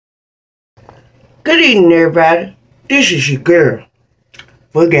Good evening, everybody. This is your girl,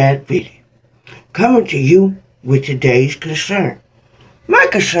 Buggeyed, coming to you with today's concern. My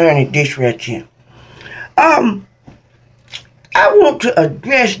concern is this right here. I want to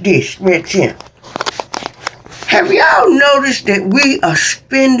address this right here. Have y'all noticed that we are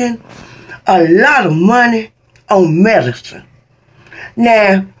spending a lot of money on medicine?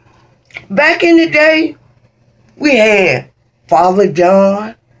 Now, back in the day, we had Father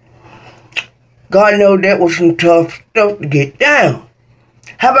John. God knows that was some tough stuff to get down.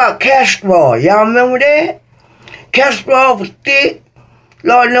 How about castor oil? Y'all remember that? Castor oil was thick.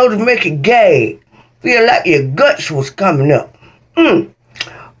 Lord knows to make it gag. Feel like your guts was coming up. Hold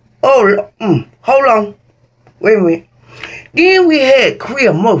on. Wait a minute. Then we had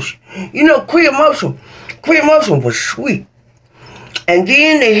Creamotion. You know, Creamotion was sweet. And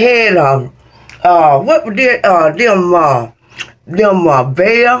then they had, what were them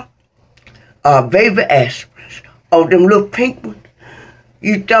baby aspirins. Oh, them little pink ones.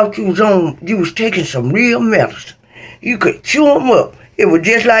 You thought you was taking some real medicine. You could chew them up. It was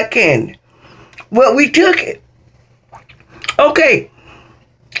just like candy. Well, we took it. Okay.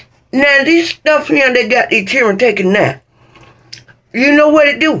 Now, this stuff here they got these children taking now. You know what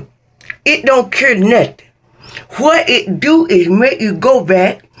it do? It don't cure nothing. What it do is make you go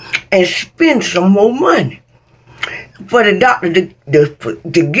back and spend some more money for the doctor to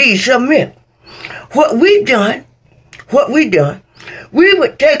give you something else. What we done, we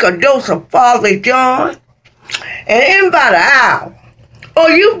would take a dose of Father John, and in about an hour,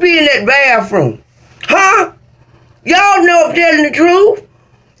 you be in that bathroom. Huh? Y'all know I'm telling the truth.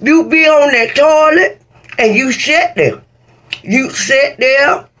 You be on that toilet, and you sit there. You sit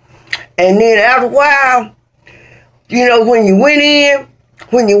there, and then after a while, you know, when you went in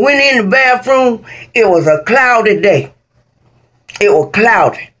the bathroom, it was a cloudy day. It was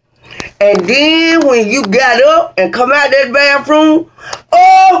cloudy. And then when you got up and come out that bathroom,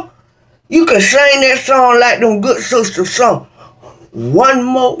 you could sing that song like them good sisters sung. One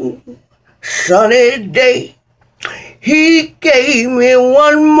more sunny day. He gave me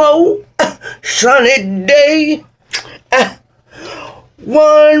one more sunny day.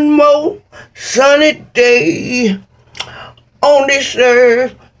 One more sunny day on this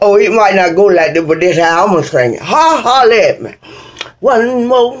earth. Oh, it might not go like that, but this is how I'm going to sing it. Holler at me. One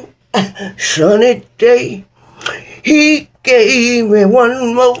more sunny day. He gave me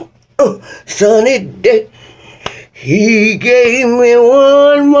one more sunny day. He gave me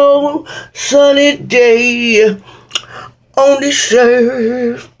one more sunny day on this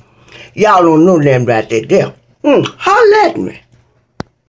earth. Y'all don't know nothing about that there. Holler at me.